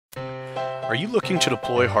Are you looking to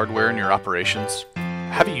deploy hardware in your operations?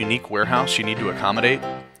 Have a unique warehouse you need to accommodate?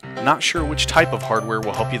 Not sure which type of hardware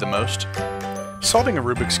will help you the most? Solving a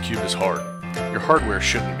Rubik's Cube is hard. Your hardware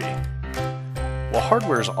shouldn't be. While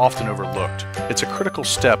hardware is often overlooked, it's a critical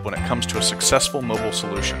step when it comes to a successful mobile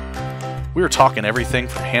solution. We are talking everything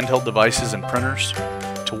from handheld devices and printers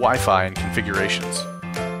to Wi-Fi and configurations.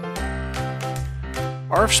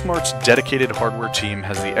 RF Smart's dedicated hardware team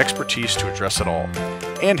has the expertise to address it all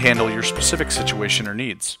and handle your specific situation or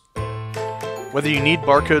needs. Whether you need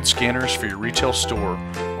barcode scanners for your retail store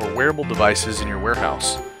or wearable devices in your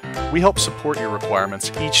warehouse, we help support your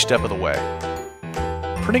requirements each step of the way.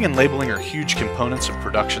 Printing and labeling are huge components of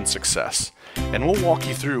production success, and we'll walk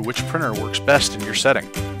you through which printer works best in your setting.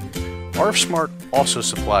 RF Smart also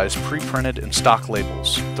supplies pre-printed and stock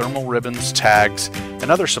labels, thermal ribbons, tags,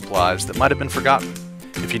 and other supplies that might have been forgotten.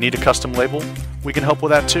 If you need a custom label, we can help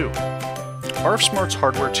with that too. RF Smart's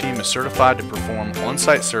hardware team is certified to perform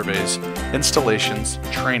on-site surveys, installations,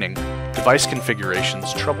 training, device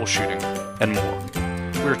configurations, troubleshooting, and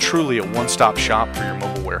more. We're truly a one-stop shop for your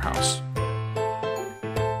mobile warehouse.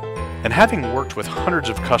 And having worked with hundreds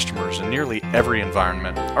of customers in nearly every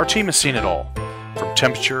environment, our team has seen it all. From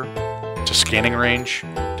temperature, to scanning range,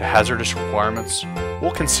 to hazardous requirements,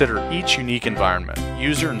 we'll consider each unique environment,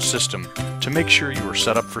 user, and system to make sure you are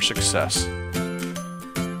set up for success.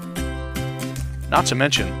 Not to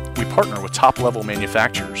mention, we partner with top-level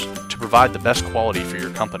manufacturers to provide the best quality for your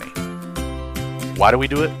company. Why do we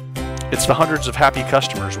do it? It's the hundreds of happy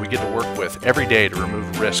customers we get to work with every day to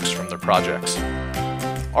remove risks from their projects.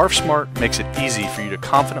 RF Smart makes it easy for you to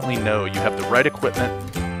confidently know you have the right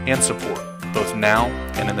equipment and support, both now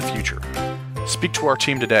and in the future. Speak to our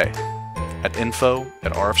team today at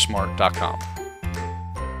info@rfsmart.com.